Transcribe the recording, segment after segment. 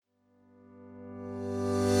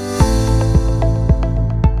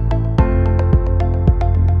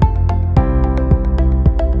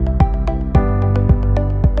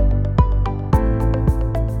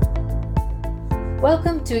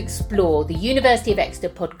to explore the University of Exeter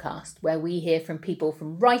podcast, where we hear from people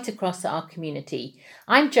from right across our community.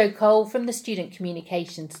 I'm Jo Cole from the Student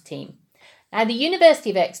Communications team. Now, the University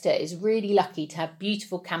of Exeter is really lucky to have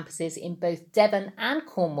beautiful campuses in both Devon and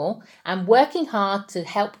Cornwall, and working hard to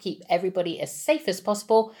help keep everybody as safe as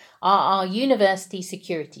possible are our university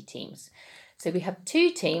security teams. So we have two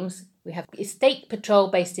teams. We have Estate Patrol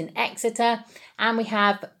based in Exeter, and we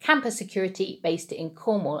have Campus Security based in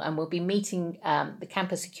Cornwall, and we'll be meeting the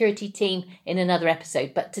Campus Security team in another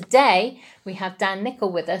episode. But today we have Dan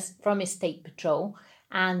Nicol with us from Estate Patrol,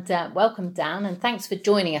 and welcome, Dan, and thanks for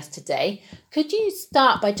joining us today. Could you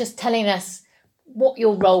start by just telling us what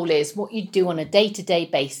your role is, what you do on a day-to-day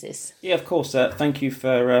basis? Yeah, of course. Thank you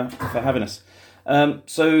for having us.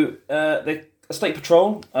 The Estate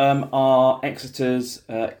Patrol are Exeter's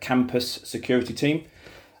campus security team.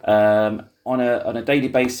 On a daily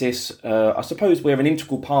basis, I suppose we're an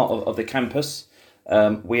integral part of the campus.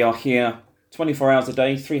 We are here 24 hours a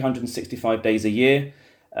day, 365 days a year.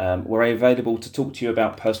 We're available to talk to you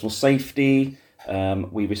about personal safety.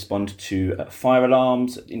 We respond to fire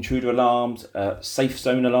alarms, intruder alarms, safe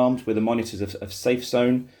zone alarms. We're the monitors of safe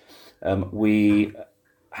zone. We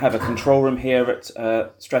have a control room here at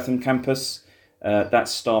Streatham campus. That's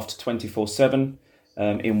staffed 24/7,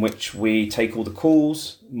 in which we take all the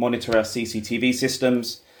calls, monitor our CCTV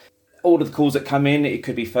systems. All of the calls that come in, it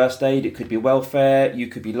could be first aid, it could be welfare, you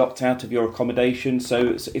could be locked out of your accommodation.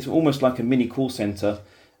 So it's almost like a mini call centre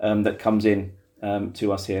that comes in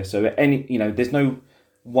to us here. So there's no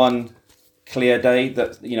one clear day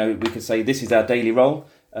that we could say this is our daily role.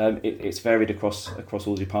 It's varied across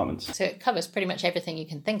all departments. So it covers pretty much everything you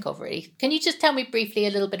can think of, really. Can you just tell me briefly a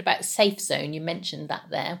little bit about Safe Zone? You mentioned that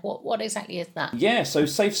there. What exactly is that? Yeah, so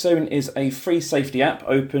Safe Zone is a free safety app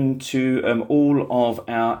open to all of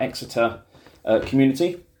our Exeter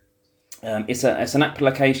community. It's an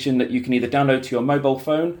application that you can either download to your mobile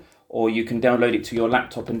phone or you can download it to your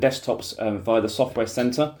laptop and desktops via the software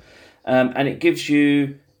centre. And it gives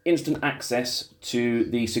you instant access to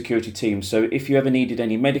the security team. So if you ever needed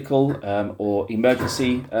any medical or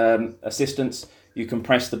emergency assistance, you can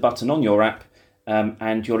press the button on your app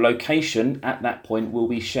and your location at that point will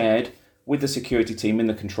be shared with the security team in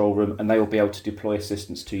the control room, and they will be able to deploy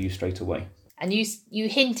assistance to you straight away. And you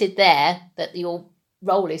hinted there that your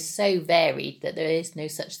role is so varied that there is no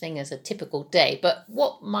such thing as a typical day. But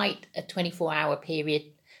what might a 24-hour period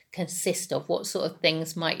consist of? What sort of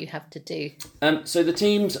things might you have to do? So the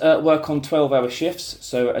teams work on 12-hour shifts.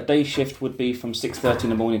 So a day shift would be from 6:30 in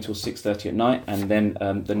the morning till 6:30 at night, and then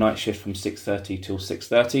the night shift from 6:30 till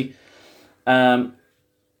 6:30.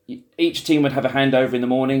 Each team would have a handover in the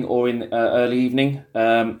morning or in early evening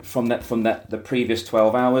from the previous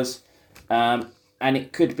 12 hours, and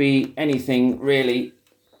it could be anything really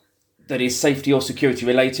that is safety or security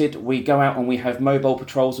related. We go out and we have mobile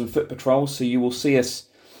patrols and foot patrols, so you will see us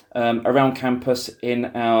around campus in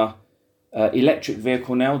our electric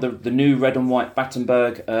vehicle now, the new red and white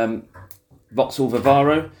Battenberg Vauxhall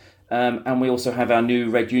Vivaro, and we also have our new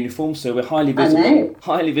red uniform, so we're highly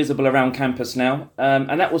visible around campus now,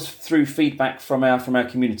 and that was through feedback from our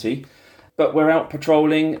community. But we're out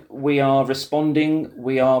patrolling, we are responding,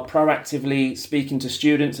 we are proactively speaking to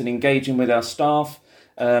students and engaging with our staff,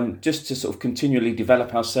 just to sort of continually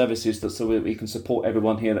develop our services so that we can support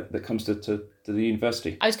everyone here that comes to the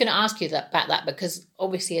university. I was going to ask you about that because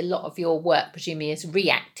obviously a lot of your work presumably is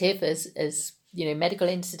reactive as medical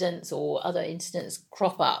incidents or other incidents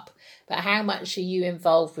crop up. But how much are you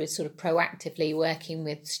involved with sort of proactively working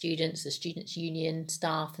with students, the students' union,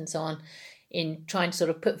 staff and so on, in trying to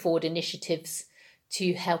sort of put forward initiatives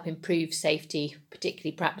to help improve safety,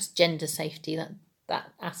 particularly perhaps gender safety,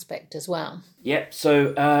 that aspect as well? Yeah,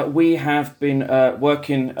 so we have been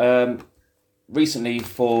working recently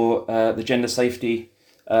for the Gender Safety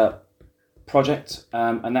project,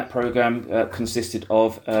 and that programme consisted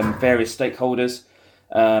of various stakeholders.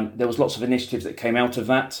 There was lots of initiatives that came out of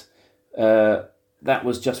that. That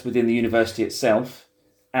was just within the university itself.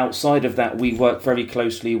 Outside of that, we work very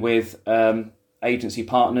closely with agency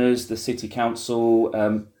partners, the City Council,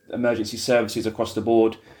 emergency services across the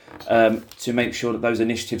board, to make sure that those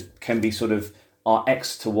initiatives can be are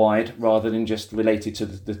Exeter-wide rather than just related to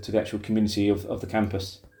the actual community of the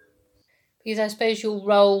campus. Because I suppose your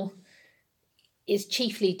role is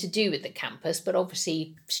chiefly to do with the campus, but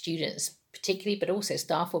obviously students particularly, but also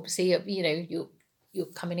staff, obviously, you're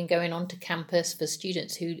coming and going onto campus for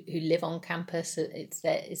students who live on campus. It's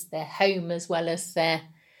their home as well as their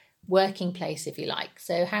working place, if you like.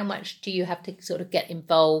 So how much do you have to sort of get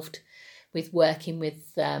involved with working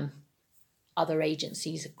with other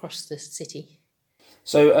agencies across the city?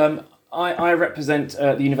 So I represent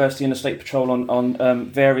the university and the State Patrol on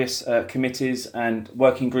various committees and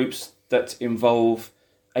working groups that involve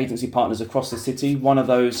agency partners across the city. One of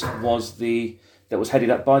those that was headed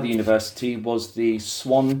up by the university was the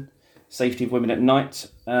SWAN, Safety of Women at Night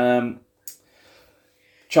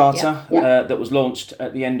charter that was launched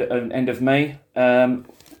at the end of May.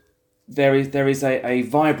 There is a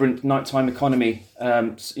vibrant nighttime economy,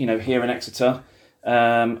 here in Exeter.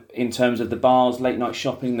 In terms of the bars, late night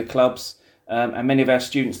shopping, the clubs, and many of our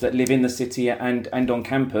students that live in the city and on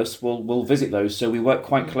campus will visit those. So we work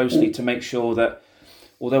quite closely to make sure that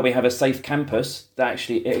although we have a safe campus, that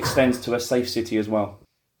actually it extends to a safe city as well.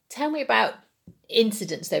 Tell me about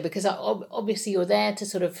incidents though, because obviously you're there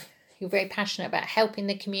to you're very passionate about helping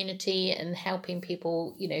the community and helping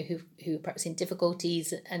people, who are perhaps in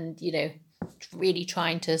difficulties and, really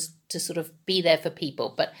trying to sort of be there for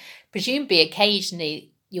people. But presumably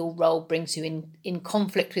occasionally your role brings you in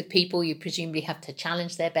conflict with people. You presumably have to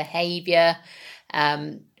challenge their behaviour.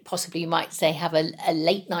 Possibly you might say have a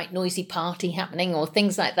late night noisy party happening or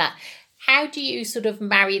things like that. How do you sort of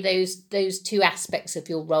marry those two aspects of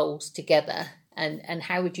your roles together? And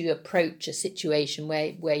how would you approach a situation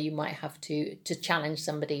where you might have to challenge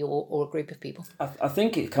somebody or a group of people? I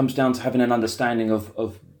think it comes down to having an understanding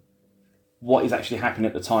of what is actually happening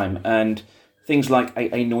at the time, and things like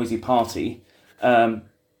a noisy party.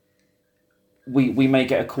 We may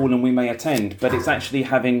get a call and we may attend, but it's actually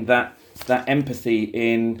having that empathy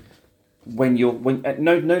in when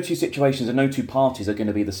no two situations and no two parties are going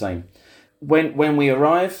to be the same. When we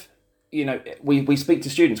arrive, we speak to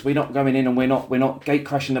students. We're not going in and we're not gate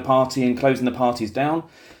crashing the party and closing the parties down.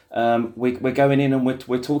 We're going in and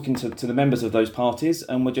we're talking to the members of those parties,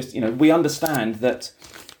 and we're just we understand that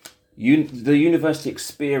the university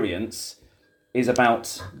experience is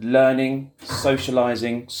about learning,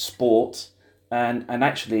 socialising, sport, and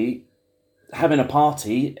actually having a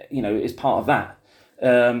party, is part of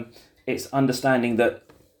that. It's understanding that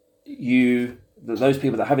those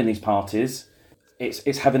people that are having these parties,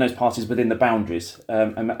 it's having those parties within the boundaries,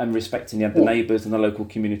 and respecting the neighbours and the local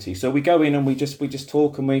community. So we go in and we just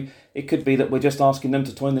talk, and it could be that we're just asking them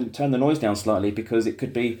to turn the noise down slightly, because it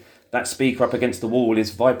could be that speaker up against the wall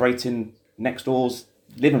is vibrating next door's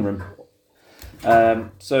living room.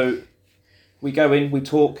 So we go in, we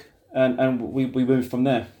talk, and we move from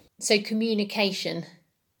there. So communication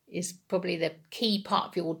is probably the key part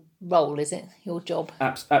of your role, is it? Your job?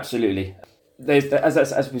 Absolutely. There's,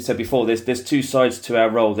 as we said before, there's two sides to our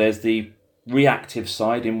role. There's the reactive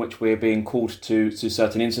side, in which we're being called to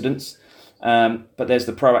certain incidents, but there's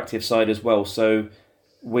the proactive side as well. So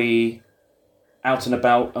we out and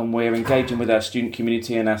about, and we're engaging with our student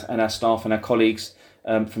community and our staff and our colleagues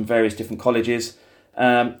from various different colleges.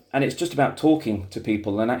 And it's just about talking to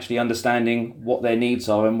people and actually understanding what their needs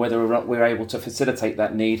are and whether or not we're able to facilitate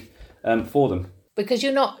that need for them. Because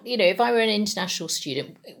you're not, if I were an international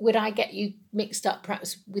student, would I get you mixed up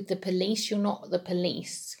perhaps with the police? You're not the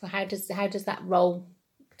police. How is that role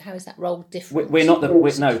different?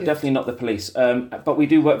 Definitely not the police. But we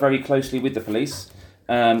do work very closely with the police,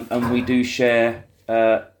 and we do share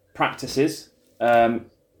practices. And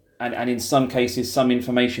in some cases, some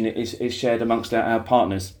information is shared amongst our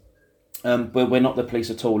partners. But we're not the police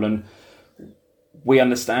at all. And we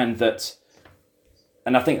understand that,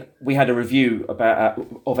 and I think we had a review of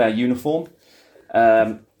our uniform,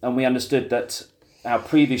 and we understood that our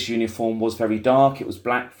previous uniform was very dark, it was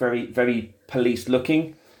black, very, very police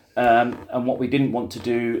looking. And what we didn't want to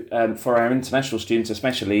do for our international students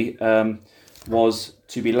especially was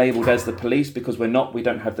to be labelled as the police, because we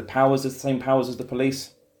don't have the same powers as the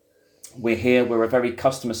police. We're a very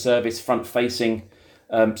customer service, front-facing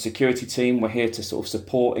security team. We're here to sort of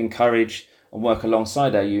support, encourage, and work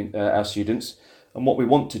alongside our students. And what we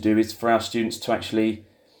want to do is for our students to actually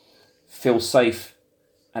feel safe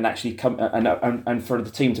and actually come and for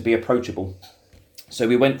the team to be approachable. So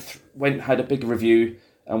we had a big review,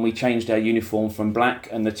 and we changed our uniform from black,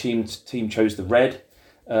 and the team chose the red.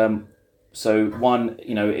 So one,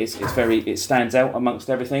 it stands out amongst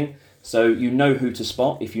everything. So you know who to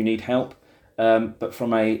spot if you need help. But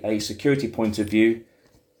from a security point of view,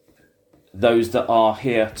 those that are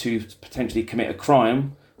here to potentially commit a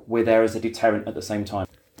crime, we're there as a deterrent at the same time.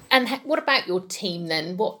 And what about your team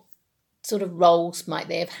then? What sort of roles might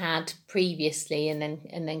they have had previously, and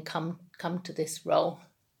then come to this role?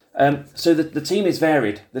 So the team is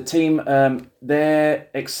varied. The team, their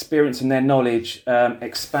experience and their knowledge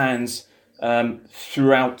expands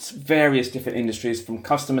throughout various different industries, from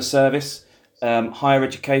customer service, higher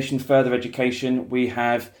education, further education. We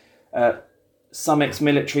have some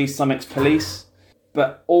ex-military, some ex-police.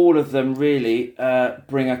 but all of them really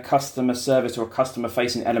bring a customer service or a customer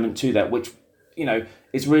facing element to that, which, you know,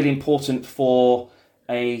 is really important for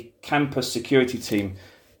a campus security team.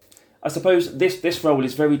 I suppose this role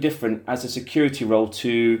is very different as a security role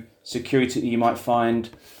to security that you might find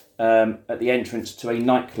at the entrance to a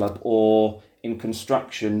nightclub or in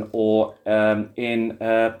construction or in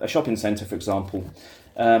a shopping centre, for example.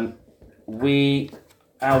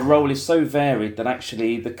 Our role is so varied that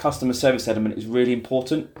actually the customer service element is really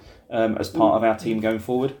important as part of our team going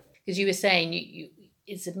forward. Because you were saying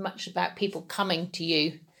it's as much about people coming to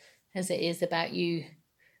you as it is about you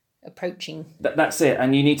approaching. That's it,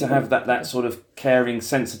 and you need to have that sort of caring,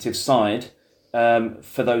 sensitive side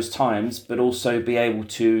for those times, but also be able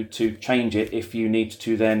to change it if you need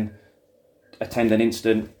to then attend an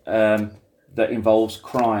incident that involves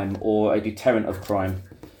crime or a deterrent of crime.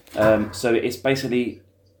 So it's basically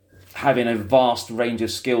having a vast range of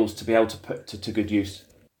skills to be able to put to good use.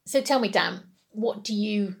 So tell me, Dan, what do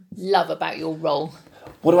you love about your role?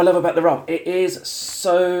 What do I love about the role? It is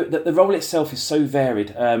so that the role itself is so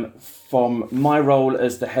varied. From my role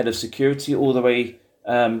as the head of security all the way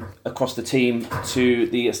across the team to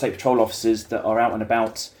the estate patrol officers that are out and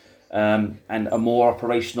about and are more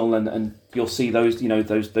operational, and you'll see those, you know,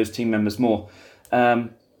 those team members more.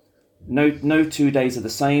 No 2 days are the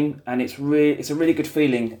same, and it's a really good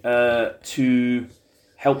feeling to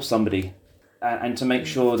help somebody and to make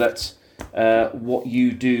sure that what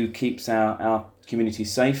you do keeps our community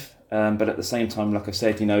safe. But at the same time, like I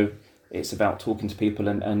said, you know, it's about talking to people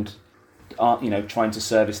and you know, trying to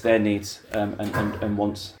service their needs and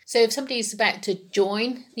wants. So if somebody is about to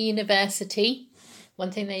join the university,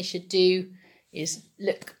 one thing they should do is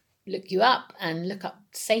look you up and look up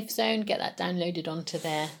Safe Zone, get that downloaded onto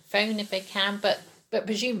their phone if they can, but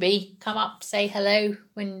presumably come up, say hello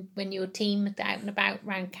when your team are out and about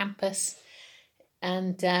around campus,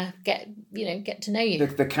 and get to know you.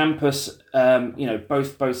 The campus, you know,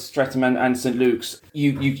 both Streatham and St Luke's,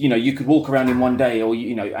 you know, you could walk around in one day, or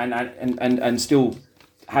you know, and still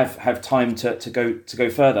have time to go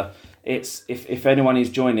further. It's if anyone is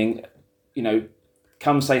joining, you know,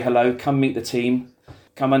 come say hello, come meet the team,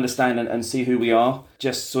 come understand and see who we are.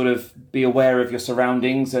 Just sort of be aware of your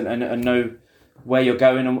surroundings and know where you're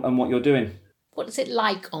going and what you're doing. What is it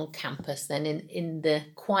like on campus then in the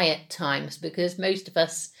quiet times? Because most of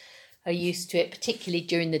us are used to it, particularly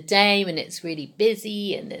during the day when it's really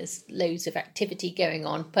busy and there's loads of activity going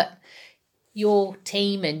on. But your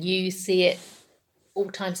team and you see it all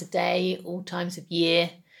times of day, all times of year.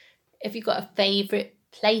 Have you got a favourite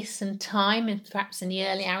place and time, and perhaps in the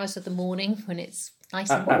early hours of the morning when it's nice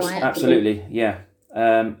and quiet? Absolutely, yeah.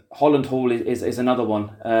 Holland Hall is another one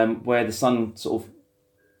where the sun sort of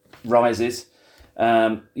rises.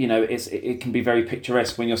 You know, it can be very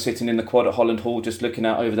picturesque when you're sitting in the quad at Holland Hall just looking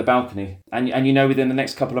out over the balcony, and you know within the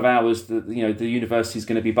next couple of hours the university is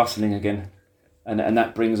going to be bustling again, and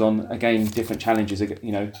that brings on again different challenges,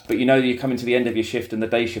 you know. But you know you're coming to the end of your shift and the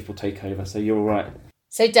day shift will take over, so you're all right.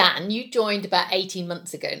 So Dan, you joined about 18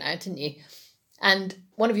 months ago now, didn't you? And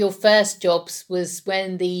one of your first jobs was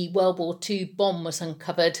when the World War II bomb was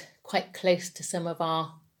uncovered quite close to some of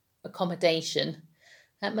our accommodation.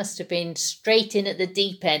 That must have been straight in at the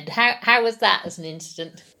deep end. How was that as an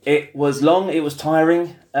incident? It was long, it was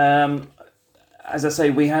tiring. As I say,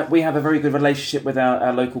 we have a very good relationship with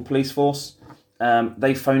our local police force.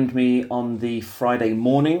 They phoned me on the Friday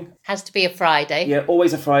morning. Has to be a Friday. Yeah,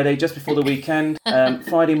 always a Friday, just before the weekend.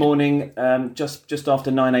 Friday morning, just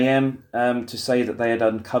after 9 a.m, to say that they had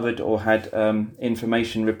uncovered or had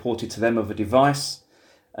information reported to them of a device.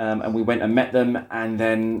 And we went and met them, and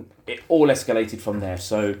then it all escalated from there.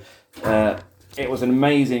 So it was an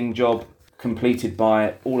amazing job completed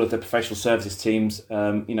by all of the professional services teams,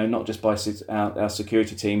 you know, not just by our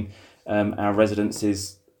security team. Our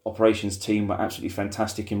residences operations team were absolutely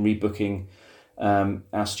fantastic in rebooking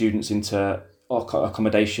our students into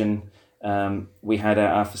accommodation. We had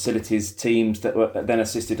our facilities teams that then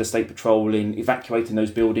assisted Estate Patrol in evacuating those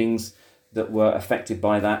buildings that were affected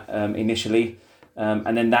by that initially.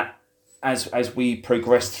 And then that, as we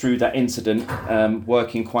progressed through that incident,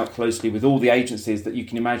 working quite closely with all the agencies that you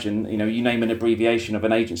can imagine, you know, you name an abbreviation of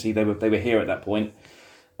an agency, they were here at that point,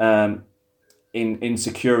 in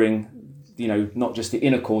securing, you know, not just the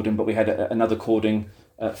inner cordon, but we had another cordon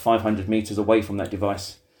 500 meters away from that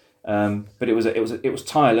device. But it was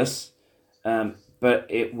tireless, but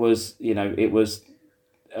it was, you know, it was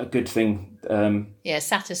a good thing. Yeah,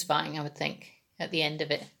 satisfying, I would think, at the end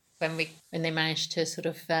of it. When they managed to sort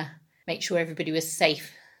of make sure everybody was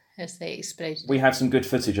safe as they exploded. We have some good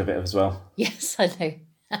footage of it as well. Yes, I know.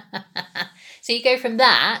 So you go from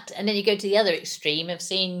that, and then you go to the other extreme of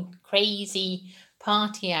seeing crazy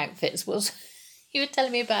party outfits. You were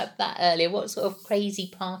telling me about that earlier. What sort of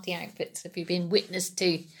crazy party outfits have you been witness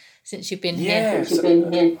to since you've been here?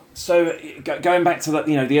 So going back to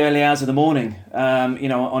the early hours of the morning,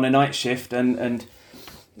 on a night shift, and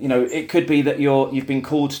it could be that you've been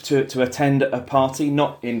called to attend a party,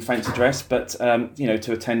 not in fancy dress, but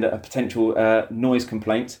to attend a potential noise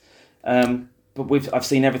complaint. But I've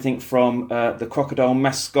seen everything from the crocodile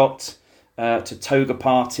mascot to toga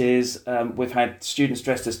parties. We've had students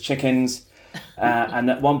dressed as chickens. And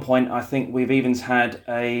at one point, I think we've even had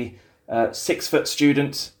a 6 foot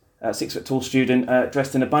tall student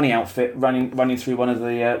dressed in a bunny outfit running through one of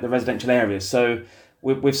the residential areas. So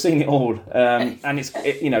we've seen it all, and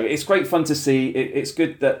it's great fun to see. It's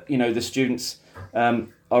good that the students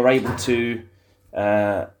are able to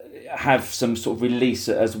have some sort of release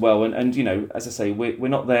as well. And as I say, we're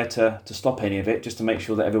not there to stop any of it, just to make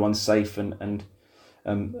sure that everyone's safe and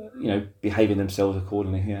behaving themselves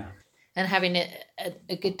accordingly. Yeah. And having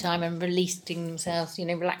a good time and releasing themselves,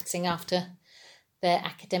 relaxing after their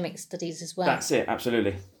academic studies as well. That's it,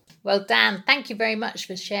 absolutely. Well, Dan, thank you very much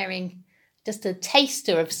for sharing just a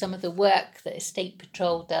taster of some of the work that Estate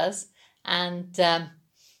Patrol does. And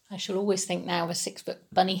I shall always think now of a 6 foot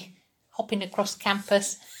bunny hopping across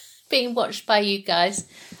campus, being watched by you guys.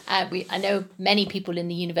 I know many people in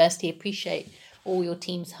the university appreciate all your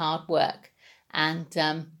team's hard work. And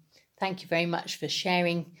thank you very much for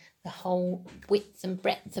sharing the whole width and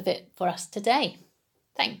breadth of it for us today.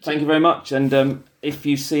 Thank you. Thank you very much. And if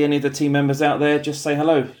you see any of the team members out there, just say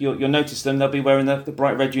hello. You'll notice them. They'll be wearing the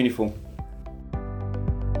bright red uniform.